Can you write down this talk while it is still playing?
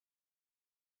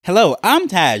Hello, I'm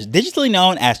Taj, digitally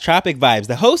known as Tropic Vibes,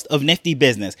 the host of Nifty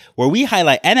Business, where we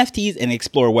highlight NFTs and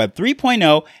explore Web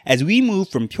 3.0 as we move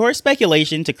from pure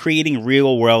speculation to creating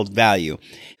real-world value.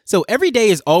 So every day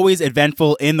is always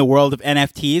eventful in the world of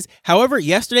NFTs. However,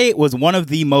 yesterday was one of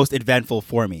the most eventful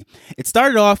for me. It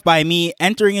started off by me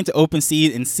entering into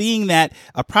OpenSea and seeing that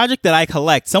a project that I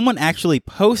collect, someone actually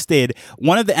posted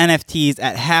one of the NFTs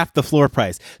at half the floor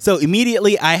price. So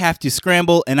immediately I have to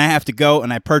scramble and I have to go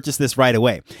and I purchase this right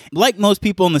away. Like most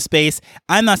people in the space,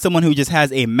 I'm not someone who just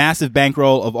has a massive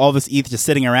bankroll of all this ETH just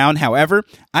sitting around. However,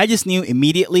 I just knew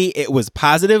immediately it was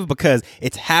positive because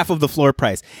it's half of the floor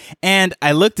price. And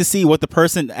I looked to see what the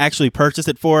person actually purchased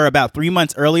it for about 3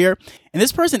 months earlier. And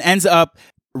this person ends up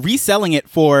reselling it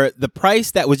for the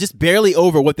price that was just barely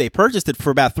over what they purchased it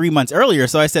for about 3 months earlier.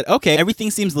 So I said, okay, everything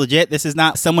seems legit. This is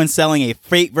not someone selling a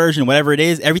fake version, whatever it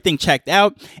is. Everything checked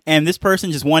out. And this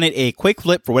person just wanted a quick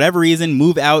flip for whatever reason,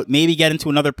 move out, maybe get into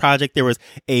another project. There was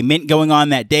a mint going on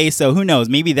that day. So who knows?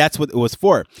 Maybe that's what it was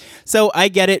for. So I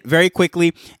get it very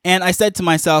quickly. And I said to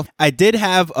myself, I did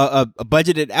have a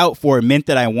budgeted out for a mint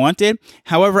that I wanted.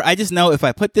 However, I just know if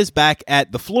I put this back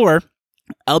at the floor,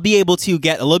 I'll be able to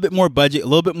get a little bit more budget, a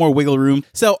little bit more wiggle room.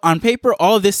 So on paper,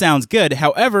 all of this sounds good.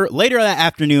 However, later that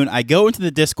afternoon, I go into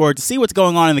the Discord to see what's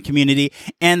going on in the community,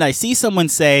 and I see someone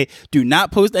say, do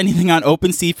not post anything on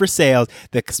OpenSea for sales.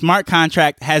 The smart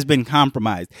contract has been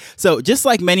compromised. So just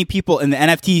like many people in the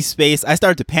NFT space, I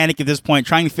started to panic at this point,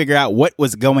 trying to figure out what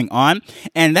was going on.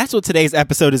 And that's what today's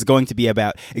episode is going to be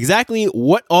about. Exactly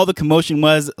what all the commotion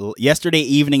was yesterday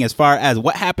evening as far as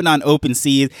what happened on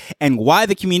OpenSea and why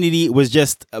the community was just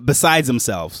besides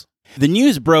themselves. The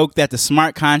news broke that the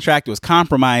smart contract was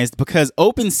compromised because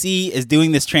OpenSea is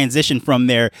doing this transition from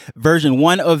their version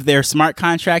 1 of their smart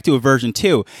contract to a version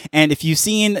 2. And if you've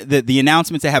seen the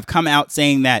announcements that have come out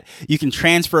saying that you can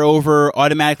transfer over,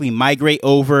 automatically migrate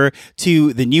over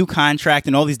to the new contract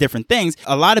and all these different things,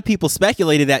 a lot of people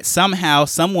speculated that somehow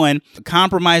someone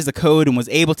compromised the code and was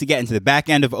able to get into the back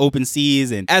end of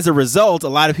OpenSea. And as a result, a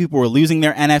lot of people were losing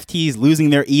their NFTs, losing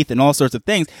their ETH and all sorts of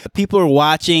things. People are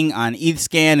watching on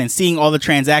ETHScan and seeing all the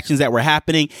transactions that were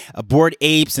happening, Bored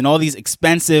Apes and all these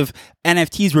expensive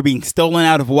NFTs were being stolen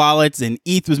out of wallets and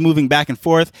ETH was moving back and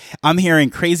forth. I'm hearing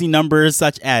crazy numbers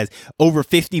such as over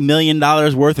 $50 million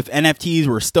worth of NFTs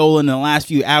were stolen in the last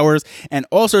few hours and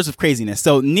all sorts of craziness.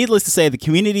 So needless to say, the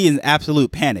community is in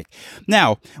absolute panic.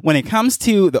 Now, when it comes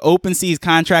to the OpenSea's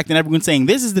contract and everyone's saying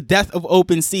this is the death of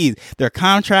OpenSea, their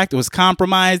contract was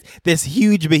compromised. This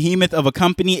huge behemoth of a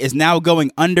company is now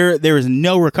going under. There is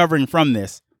no recovering from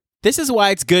this. This is why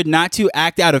it's good not to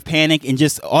act out of panic and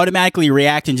just automatically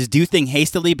react and just do things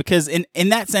hastily, because in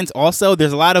that sense also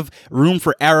there's a lot of room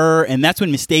for error, and that's when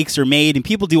mistakes are made and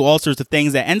people do all sorts of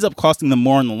things that ends up costing them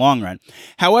more in the long run.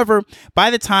 However,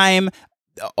 by the time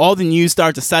all the news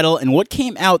started to settle, and what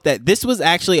came out that this was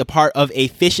actually a part of a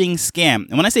phishing scam.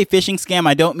 And when I say phishing scam,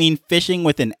 I don't mean phishing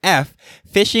with an F,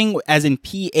 phishing as in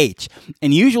PH.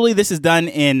 And usually this is done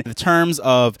in the terms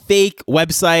of fake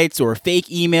websites or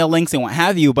fake email links and what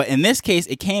have you. But in this case,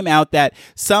 it came out that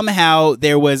somehow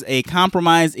there was a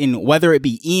compromise in whether it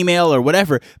be email or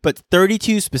whatever, but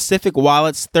 32 specific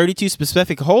wallets, 32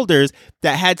 specific holders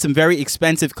that had some very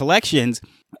expensive collections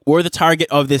were the target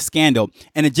of this scandal.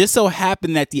 And it just so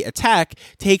happened that the attack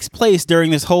takes place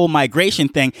during this whole migration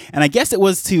thing. And I guess it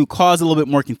was to cause a little bit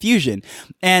more confusion.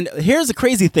 And here's the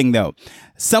crazy thing though.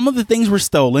 Some of the things were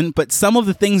stolen, but some of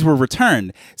the things were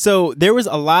returned. So there was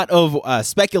a lot of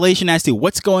speculation as to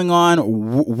what's going on.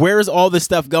 Where is all this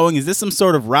stuff going? Is this some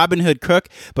sort of Robin Hood crook?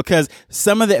 Because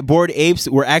some of the Bored Apes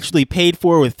were actually paid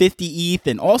for with 50 ETH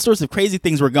and all sorts of crazy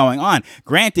things were going on.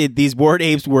 Granted, these Bored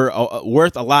Apes were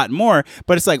worth a lot more,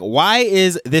 but it's like, why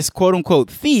is this quote unquote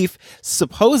thief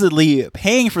supposedly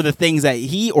paying for the things that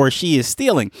he or she is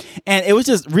stealing? And it was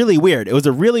just really weird. It was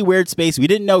a really weird space. We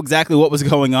didn't know exactly what was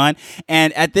going on.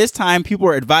 And at this time, people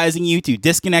were advising you to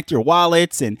disconnect your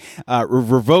wallets and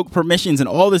revoke permissions and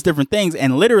all these different things.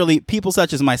 And literally, people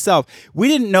such as myself, we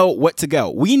didn't know what to go.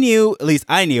 We knew, at least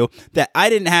I knew, that I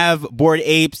didn't have Bored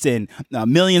Apes and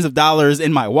millions of dollars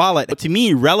in my wallet. But to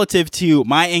me, relative to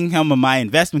my income and my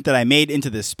investment that I made into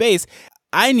this space,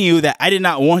 I knew that I did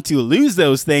not want to lose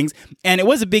those things, and it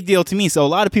was a big deal to me. So a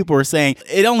lot of people were saying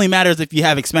it only matters if you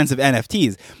have expensive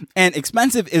NFTs. And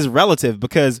expensive is relative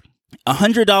because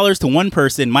 $100 to one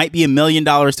person might be $1 million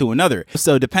to another.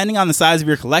 So depending on the size of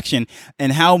your collection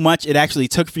and how much it actually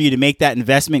took for you to make that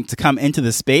investment to come into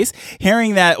the space,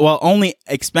 hearing that, well, only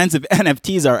expensive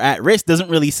NFTs are at risk doesn't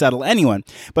really settle anyone.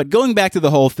 But going back to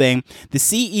the whole thing, the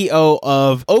CEO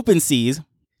of OpenSea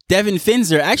Devin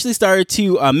Finzer actually started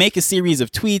to make a series of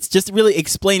tweets just really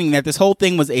explaining that this whole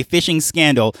thing was a phishing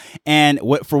scandal, and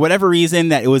for whatever reason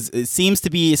that it seems to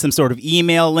be some sort of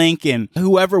email link, and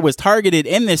whoever was targeted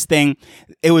in this thing,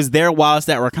 it was their wallets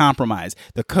that were compromised.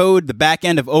 The code, the back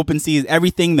end of OpenSea,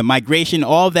 everything, the migration,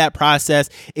 all of that process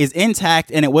is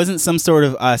intact, and it wasn't some sort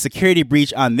of security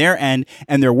breach on their end,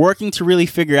 and they're working to really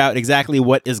figure out exactly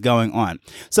what is going on.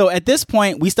 So at this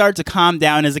point, we started to calm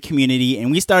down as a community,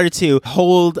 and we started to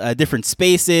hold different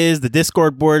spaces. The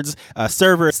Discord boards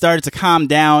server started to calm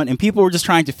down, and people were just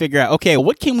trying to figure out, okay,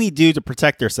 what can we do to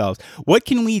protect ourselves? What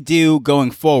can we do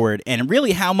going forward? And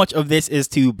really, how much of this is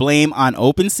to blame on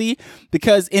OpenSea?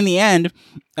 Because in the end,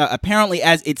 apparently,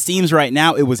 as it seems right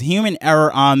now, it was human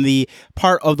error on the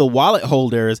part of the wallet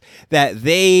holders that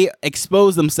they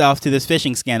exposed themselves to this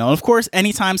phishing scandal. And of course,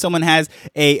 anytime someone has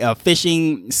a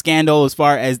phishing scandal, as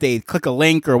far as they click a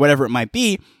link or whatever it might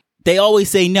be, they always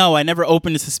say, no, I never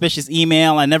opened a suspicious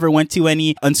email. I never went to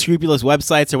any unscrupulous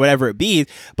websites or whatever it be.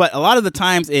 But a lot of the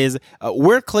times is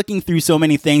we're clicking through so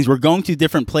many things. We're going to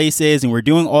different places and we're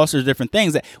doing all sorts of different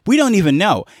things that we don't even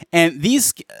know. And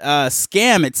these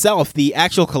scam itself, the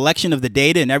actual collection of the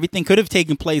data and everything could have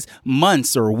taken place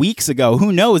months or weeks ago.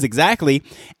 Who knows exactly?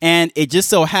 And it just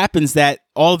so happens that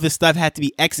all of this stuff had to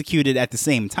be executed at the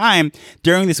same time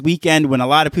during this weekend when a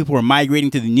lot of people were migrating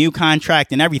to the new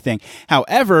contract and everything.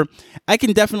 However, I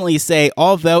can definitely say,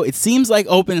 although it seems like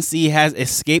OpenSea has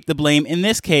escaped the blame in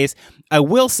this case, I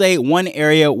will say one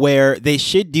area where they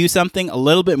should do something a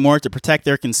little bit more to protect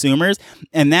their consumers,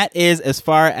 and that is as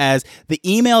far as the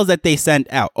emails that they send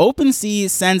out. OpenSea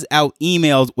sends out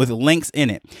emails with links in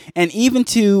it. And even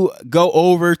to go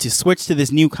over to switch to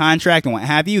this new contract and what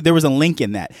have you, there was a link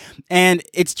in that. And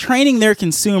it's training their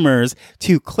consumers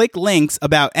to click links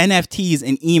about NFTs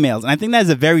in emails. And I think that is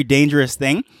a very dangerous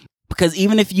thing. Because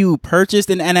even if you purchased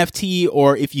an NFT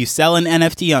or if you sell an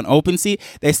NFT on OpenSea,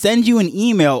 they send you an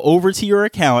email over to your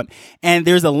account and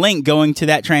there's a link going to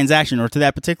that transaction or to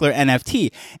that particular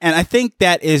NFT. And I think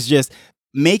that is just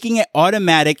making it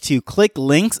automatic to click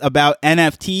links about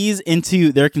NFTs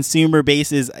into their consumer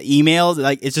base's emails.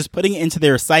 Like, it's just putting it into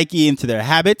their psyche, into their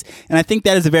habits. And I think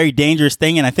that is a very dangerous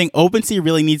thing. And I think OpenSea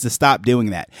really needs to stop doing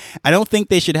that. I don't think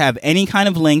they should have any kind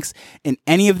of links in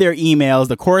any of their emails.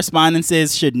 The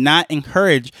correspondences should not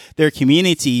encourage their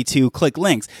community to click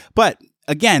links. But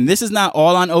again, this is not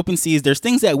all on OpenSea. There's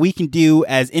things that we can do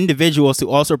as individuals to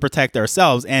also protect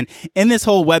ourselves. And in this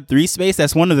whole Web3 space,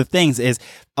 that's one of the things is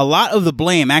a lot of the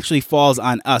blame actually falls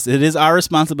on us. It is our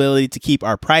responsibility to keep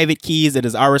our private keys. It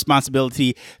is our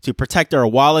responsibility to protect our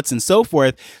wallets and so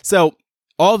forth. So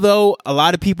although a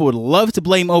lot of people would love to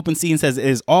blame OpenSea and says it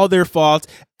is all their fault,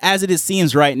 as it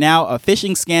seems right now, a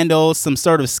phishing scandal, some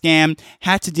sort of scam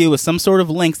had to do with some sort of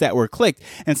links that were clicked.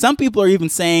 And some people are even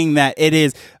saying that it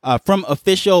is from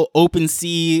official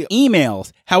OpenSea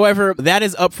emails. However, that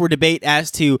is up for debate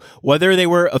as to whether they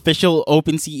were official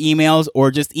OpenSea emails or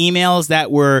just emails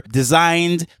that were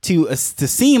designed to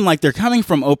seem like they're coming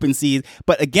from OpenSea.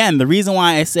 But again, the reason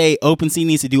why I say OpenSea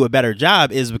needs to do a better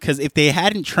job is because if they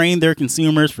hadn't trained their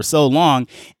consumers for so long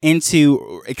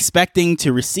into expecting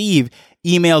to receive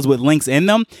emails with links in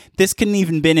them, this couldn't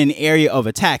even been an area of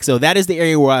attack. So that is the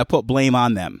area where I put blame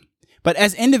on them. But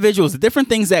as individuals, the different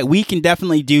things that we can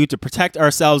definitely do to protect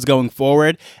ourselves going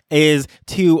forward is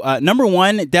to, number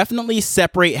one, definitely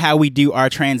separate how we do our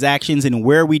transactions and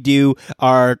where we do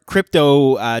our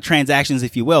crypto transactions,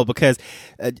 if you will. Because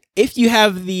if you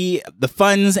have the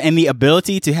funds and the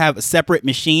ability to have a separate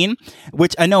machine,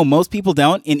 which I know most people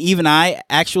don't, and even I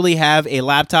actually have a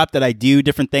laptop that I do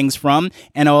different things from,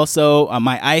 and also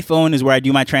my iPhone is where I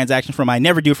do my transactions from. I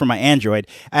never do from my Android.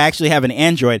 I actually have an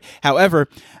Android. However,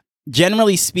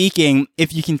 generally speaking,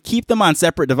 if you can keep them on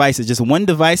separate devices, just one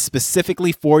device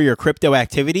specifically for your crypto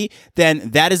activity, then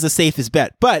that is the safest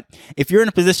bet. But if you're in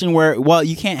a position where, well,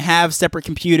 you can't have separate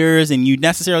computers and you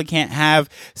necessarily can't have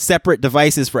separate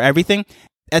devices for everything,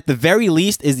 at the very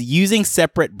least is using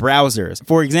separate browsers.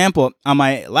 For example, on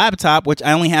my laptop, which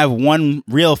I only have one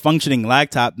real functioning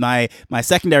laptop, my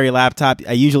secondary laptop,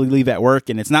 I usually leave at work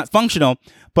and it's not functional,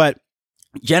 but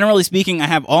generally speaking, I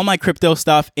have all my crypto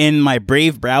stuff in my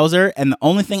Brave browser, and the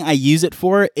only thing I use it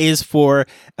for is for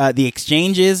the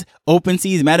exchanges,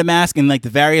 OpenSea, MetaMask, and like the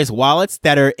various wallets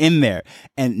that are in there,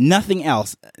 and nothing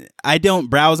else. I don't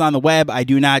browse on the web. I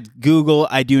do not Google.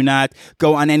 I do not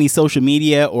go on any social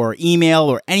media or email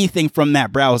or anything from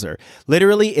that browser.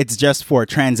 Literally, it's just for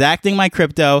transacting my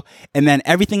crypto, and then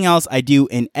everything else I do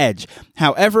in Edge.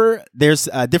 However, there's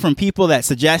different people that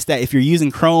suggest that if you're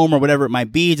using Chrome or whatever it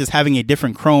might be, just having a different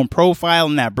different Chrome profile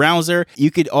in that browser. You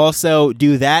could also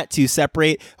do that to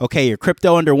separate, okay, your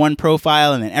crypto under one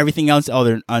profile and then everything else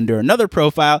under another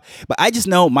profile. But I just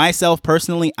know myself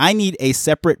personally, I need a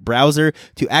separate browser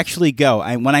to actually go.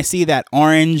 When I see that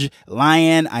orange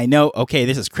lion, I know, okay,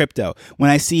 this is crypto.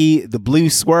 When I see the blue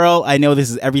swirl, I know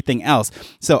this is everything else.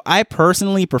 So I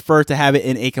personally prefer to have it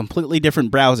in a completely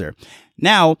different browser.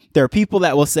 Now, there are people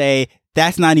that will say,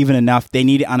 that's not even enough. They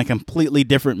need it on a completely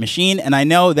different machine. And I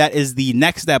know that is the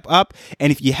next step up.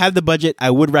 And if you have the budget,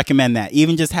 I would recommend that.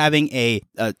 Even just having a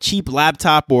cheap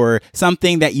laptop or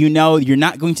something that you know you're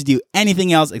not going to do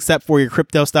anything else except for your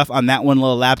crypto stuff on that one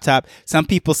little laptop. Some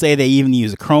people say they even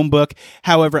use a Chromebook.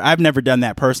 However, I've never done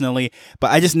that personally,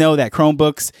 but I just know that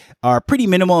Chromebooks are pretty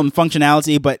minimal in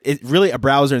functionality, but it's really a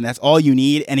browser and that's all you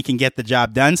need and it can get the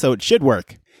job done. So it should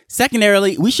work.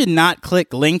 Secondarily, we should not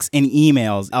click links in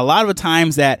emails. A lot of the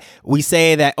times that we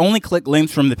say that only click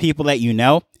links from the people that you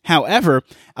know. However,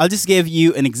 I'll just give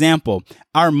you an example.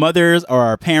 Our mothers or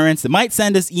our parents, they might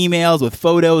send us emails with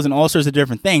photos and all sorts of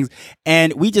different things,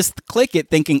 and we just click it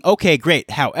thinking, okay,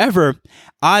 great. However,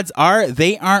 odds are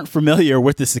they aren't familiar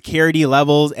with the security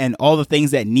levels and all the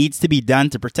things that needs to be done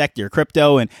to protect your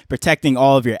crypto and protecting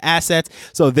all of your assets.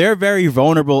 So they're very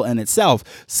vulnerable in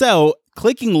itself. So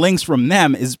clicking links from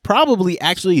them is probably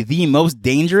actually the most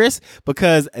dangerous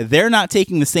because they're not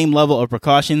taking the same level of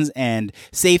precautions and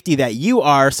safety that you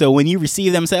are. So when you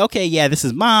receive them, say, okay, yeah, this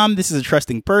is mom, this is a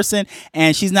trusting person,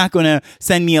 and she's not going to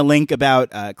send me a link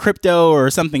about crypto or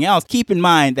something else. Keep in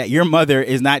mind that your mother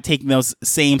is not taking those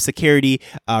same security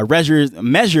measures,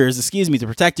 to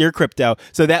protect your crypto.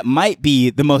 So that might be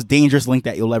the most dangerous link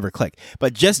that you'll ever click.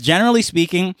 But just generally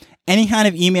speaking, any kind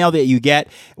of email that you get,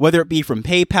 whether it be from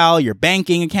PayPal, your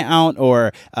banking account,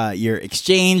 or your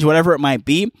exchange, whatever it might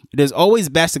be, it is always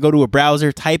best to go to a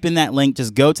browser, type in that link,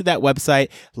 just go to that website,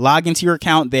 log into your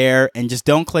account there, and just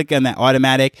don't click on that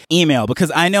automatic email.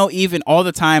 Because I know even all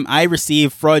the time I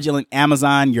receive fraudulent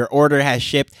Amazon, your order has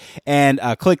shipped, and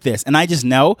click this. And I just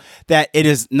know that it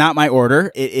is not my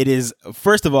order. It is,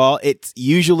 first of all, it's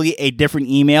usually a different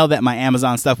email that my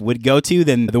Amazon stuff would go to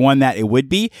than the one that it would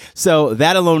be. So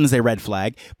that alone is a red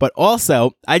flag. But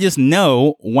also, I just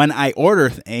know when I order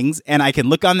things and I can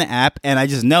look on the app and I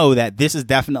just know that this is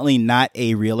definitely not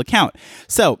a real account.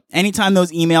 So anytime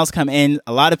those emails come in,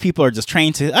 a lot of people are just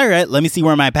trained to, all right, let me see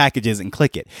where my package is and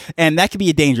click it. And that could be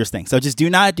a dangerous thing. So just do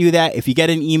not do that. If you get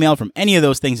an email from any of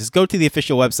those things, just go to the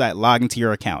official website, log into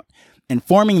your account. And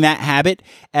forming that habit,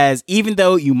 as even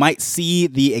though you might see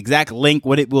the exact link,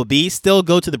 what it will be, still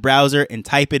go to the browser and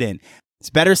type it in. It's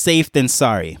better safe than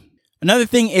sorry. Another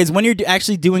thing is when you're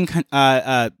actually doing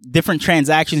different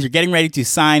transactions, you're getting ready to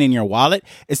sign in your wallet,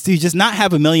 is to just not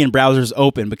have a million browsers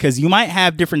open because you might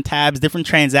have different tabs, different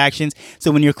transactions.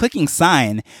 So when you're clicking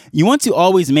sign, you want to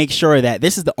always make sure that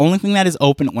this is the only thing that is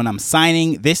open when I'm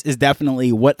signing. This is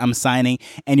definitely what I'm signing,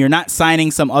 and you're not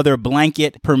signing some other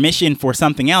blanket permission for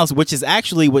something else, which is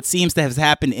actually what seems to have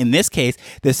happened in this case.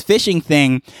 This phishing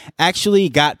thing actually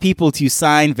got people to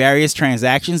sign various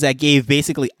transactions that gave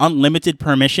basically unlimited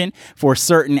permission for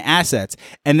certain assets,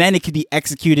 and then it could be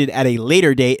executed at a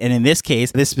later date. And in this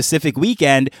case, this specific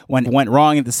weekend, when it went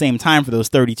wrong at the same time for those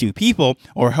 32 people,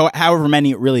 or however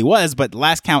many it really was, but the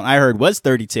last count I heard was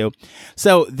 32.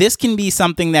 So this can be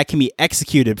something that can be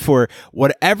executed for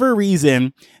whatever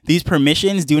reason. These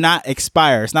permissions do not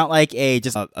expire. It's not like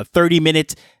just a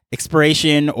 30-minute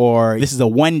expiration, or this is a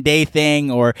 1-day thing,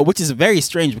 or which is very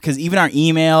strange because even our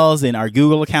emails and our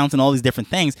Google accounts and all these different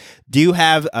things do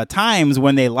have times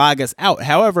when they log us out.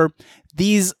 However,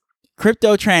 these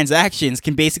crypto transactions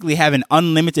can basically have an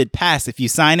unlimited pass if you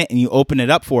sign it and you open it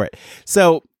up for it.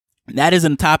 So that is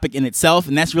a topic in itself,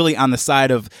 and that's really on the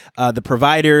side of the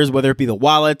providers, whether it be the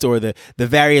wallets or the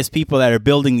various people that are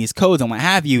building these codes and what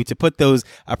have you, to put those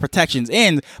protections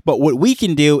in. But what we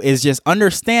can do is just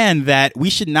understand that we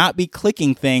should not be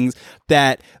clicking things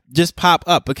that just pop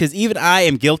up, because even I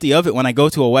am guilty of it when I go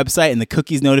to a website and the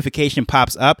cookies notification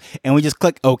pops up and we just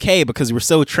click OK because we're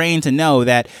so trained to know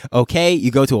that, okay,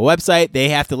 you go to a website, they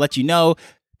have to let you know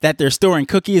that they're storing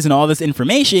cookies and all this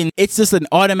information. It's just an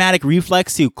automatic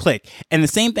reflex to click. And the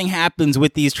same thing happens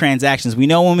with these transactions. We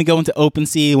know when we go into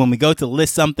OpenSea, when we go to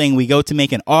list something, we go to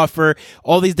make an offer,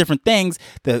 all these different things,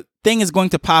 the thing is going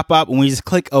to pop up when we just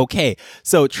click OK.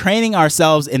 So training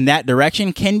ourselves in that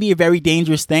direction can be a very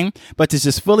dangerous thing, but to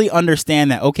just fully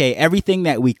understand that, okay, everything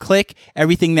that we click,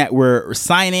 everything that we're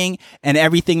signing, and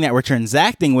everything that we're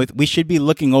transacting with, we should be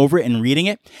looking over it and reading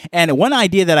it. And one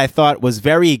idea that I thought was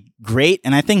very great,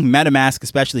 and I think MetaMask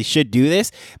especially should do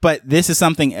this, but this is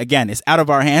something, again, it's out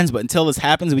of our hands, but until this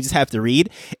happens, we just have to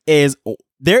read, is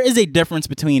there is a difference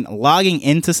between logging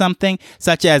into something,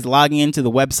 such as logging into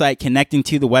the website, connecting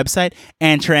to the website,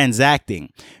 and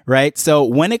transacting, right? So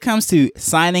when it comes to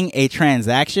signing a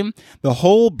transaction, the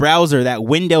whole browser, that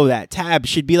window, that tab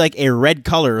should be like a red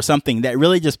color or something that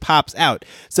really just pops out.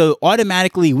 So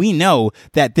automatically we know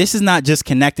that this is not just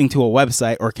connecting to a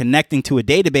website or connecting to a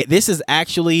database. This is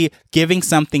actually giving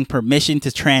something permission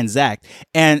to transact.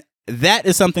 And that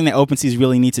is something that OpenSeas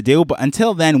really need to do. But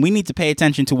until then, we need to pay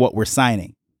attention to what we're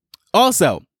signing.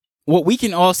 Also, what we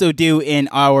can also do in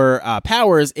our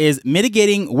powers is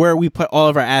mitigating where we put all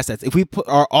of our assets. If we put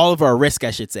all of our risk, I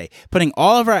should say, putting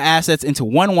all of our assets into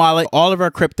one wallet, all of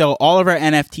our crypto, all of our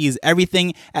NFTs,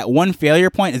 everything at one failure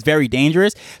point is very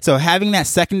dangerous. So having that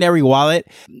secondary wallet,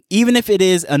 even if it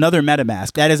is another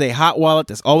MetaMask, that is a hot wallet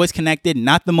that's always connected,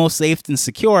 not the most safe and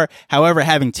secure. However,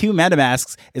 having two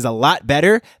MetaMasks is a lot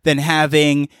better than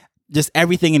having just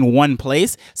everything in one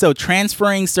place. So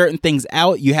transferring certain things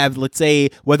out, you have, let's say,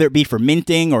 whether it be for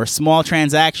minting or small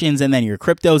transactions and then your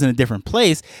cryptos in a different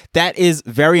place, that is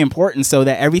very important so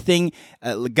that everything,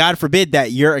 God forbid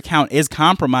that your account is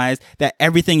compromised, that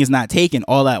everything is not taken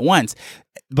all at once.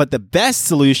 But the best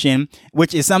solution,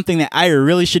 which is something that I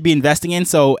really should be investing in.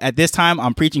 So at this time,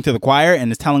 I'm preaching to the choir and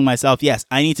is telling myself, yes,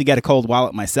 I need to get a cold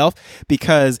wallet myself,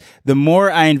 because the more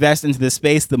I invest into this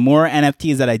space, the more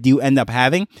NFTs that I do end up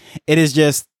having. It is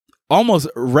just almost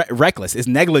reckless. It's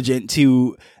negligent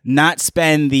to not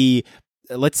spend the,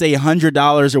 let's say,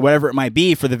 $100 or whatever it might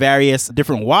be for the various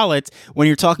different wallets when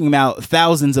you're talking about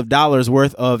thousands of dollars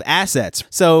worth of assets.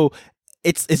 So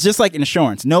it's just like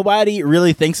insurance. Nobody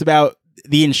really thinks about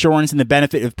the insurance and the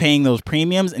benefit of paying those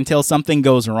premiums until something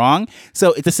goes wrong.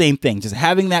 So it's the same thing, just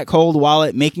having that cold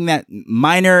wallet, making that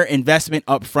minor investment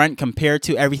up front compared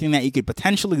to everything that you could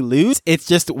potentially lose. It's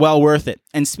just well worth it.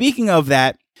 And speaking of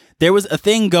that, there was a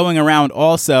thing going around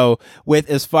also with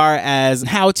as far as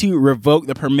how to revoke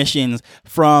the permissions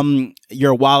from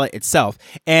your wallet itself.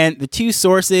 And the two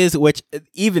sources, which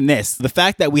even this, the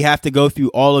fact that we have to go through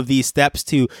all of these steps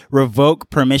to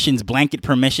revoke permissions, blanket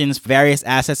permissions, various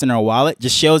assets in our wallet,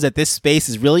 just shows that this space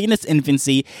is really in its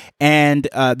infancy and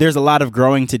there's a lot of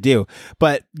growing to do.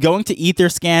 But going to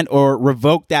Etherscan or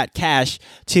revoke that cache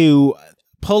to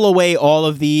pull away all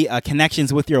of the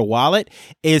connections with your wallet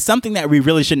is something that we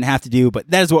really shouldn't have to do, but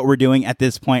that is what we're doing at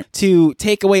this point to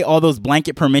take away all those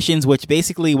blanket permissions, which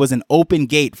basically was an open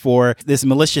gate for this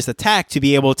malicious attack to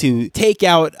be able to take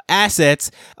out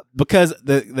assets, because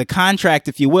the contract,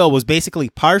 if you will, was basically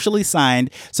partially signed.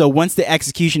 So once the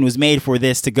execution was made for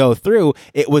this to go through,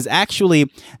 it was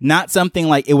actually not something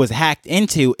like it was hacked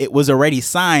into. It was already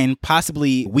signed,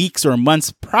 possibly weeks or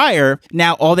months prior.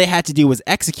 Now, all they had to do was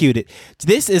execute it.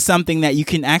 This is something that you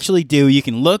can actually do. You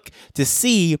can look to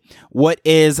see what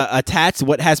is attached,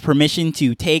 what has permission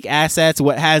to take assets,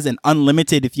 what has an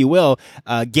unlimited, if you will,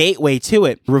 gateway to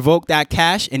it. Revoke that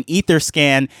cache, and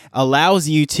Etherscan allows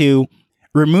you to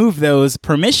remove those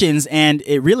permissions, and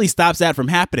it really stops that from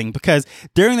happening, because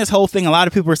during this whole thing, a lot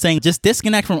of people were saying just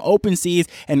disconnect from OpenSeas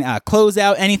and close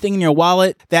out anything in your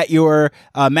wallet that your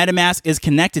MetaMask is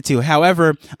connected to.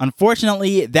 However,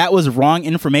 unfortunately, that was wrong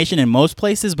information in most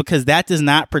places, because that does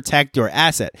not protect your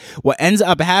asset. What ends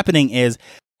up happening is,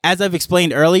 as I've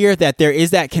explained earlier, that there is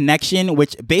that connection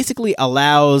which basically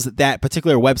allows that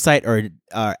particular website or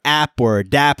app or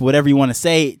DApp, whatever you want to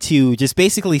say, to just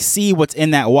basically see what's in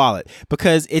that wallet,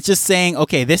 because it's just saying,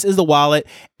 okay, this is the wallet,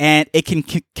 and it can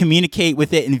communicate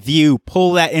with it and view,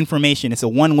 pull that information. It's a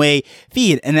one-way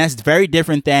feed, and that's very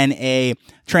different than a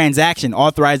transaction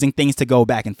authorizing things to go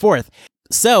back and forth.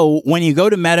 So when you go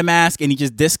to MetaMask and you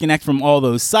just disconnect from all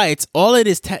those sites, all it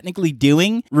is technically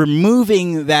doing,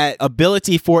 removing that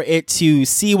ability for it to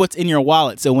see what's in your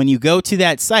wallet. So when you go to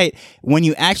that site, when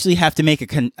you actually have to make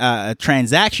a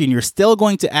transaction, you're still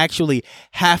going to actually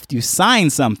have to sign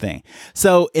something.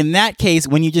 So in that case,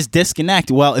 when you just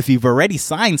disconnect, well, if you've already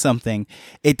signed something,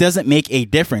 it doesn't make a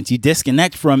difference. You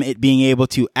disconnect from it being able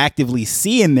to actively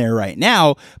see in there right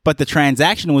now, but the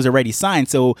transaction was already signed.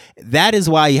 So that is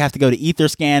why you have to go to Etherscan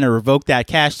or revoke that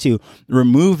cache to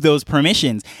remove those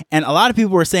permissions. And a lot of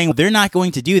people were saying they're not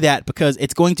going to do that because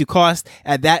it's going to cost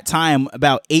at that time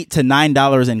about $8 to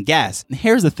 $9 in gas. And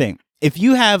here's the thing. If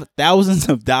you have thousands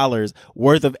of dollars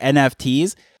worth of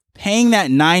NFTs, paying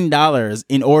that $9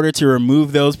 in order to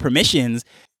remove those permissions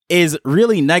is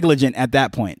really negligent at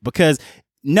that point, because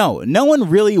no one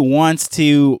really wants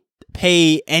to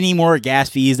pay any more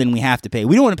gas fees than we have to pay.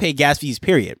 We don't want to pay gas fees,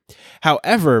 period.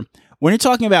 However, when you're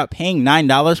talking about paying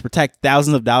 $9 to protect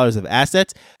thousands of dollars of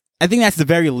assets, I think that's the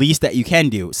very least that you can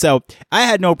do. So I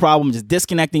had no problem just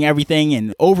disconnecting everything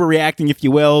and overreacting, if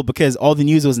you will, because all the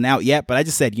news wasn't out yet. But I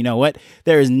just said, you know what?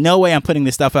 There is no way I'm putting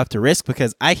this stuff up to risk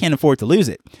because I can't afford to lose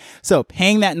it. So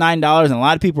paying that $9, and a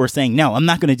lot of people were saying, no, I'm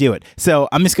not going to do it. So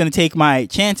I'm just going to take my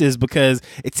chances because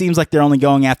it seems like they're only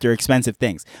going after expensive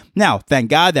things. Now, thank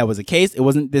God that was the case. It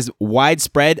wasn't this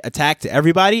widespread attack to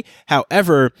everybody.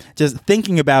 However, just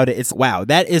thinking about it, it's wow,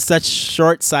 that is such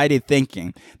short-sighted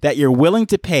thinking that you're willing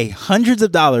to pay hundreds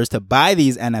of dollars to buy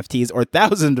these NFTs or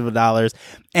thousands of dollars.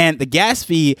 And the gas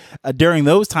fee during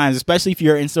those times, especially if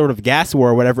you're in sort of gas war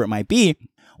or whatever it might be,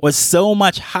 was so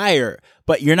much higher,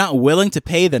 but you're not willing to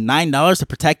pay the $9 to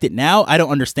protect it now. I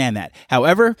don't understand that.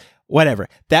 However, whatever,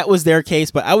 that was their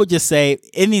case. But I would just say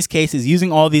in these cases, using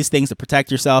all these things to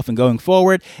protect yourself and going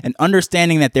forward and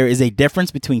understanding that there is a difference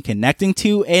between connecting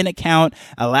to an account,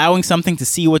 allowing something to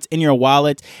see what's in your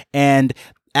wallet, and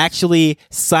actually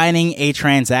signing a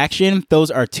transaction.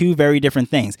 Those are two very different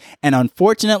things. And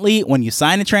unfortunately, when you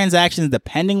sign a transaction,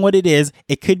 depending what it is,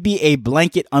 it could be a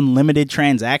blanket unlimited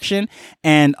transaction.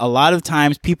 And a lot of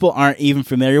times people aren't even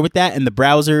familiar with that. And the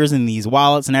browsers and these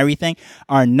wallets and everything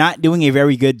are not doing a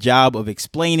very good job of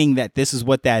explaining that this is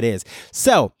what that is.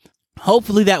 So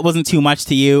hopefully that wasn't too much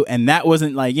to you and that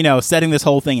wasn't like, setting this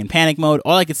whole thing in panic mode.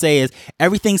 All I could say is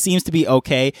everything seems to be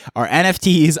okay. Our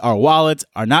NFTs, our wallets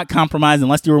are not compromised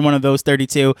unless you were one of those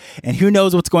 32. And who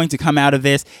knows what's going to come out of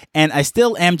this. And I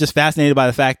still am just fascinated by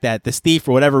the fact that this thief,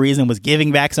 for whatever reason, was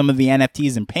giving back some of the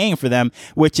NFTs and paying for them,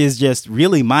 which is just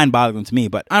really mind-boggling to me.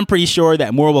 But I'm pretty sure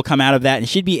that more will come out of that and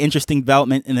should be interesting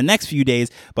development in the next few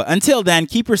days. But until then,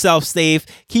 keep yourself safe,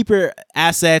 keep your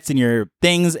assets and your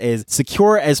things as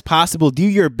secure as possible. Do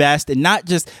your best and not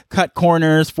just cut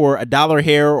corners for $1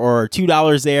 here or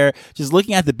 $2 there. Just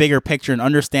looking at the bigger picture and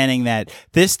understanding that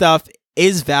this stuff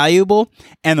is valuable,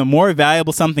 and the more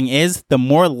valuable something is, the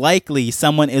more likely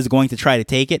someone is going to try to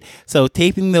take it. So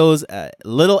taking those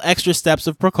little extra steps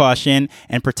of precaution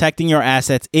and protecting your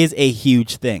assets is a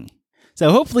huge thing.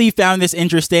 So hopefully you found this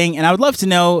interesting, and I would love to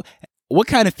know what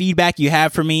kind of feedback you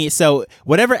have for me. So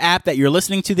whatever app that you're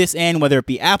listening to this in, whether it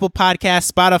be Apple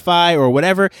Podcasts, Spotify, or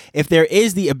whatever, if there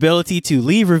is the ability to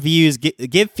leave reviews,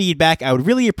 give feedback, I would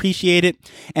really appreciate it.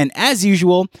 And as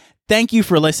usual, thank you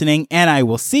for listening, and I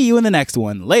will see you in the next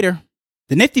one. Later.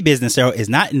 The Nifty Business Show is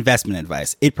not investment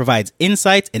advice. It provides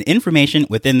insights and information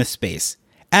within the space.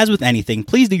 As with anything,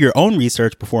 please do your own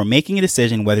research before making a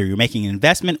decision whether you're making an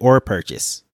investment or a purchase.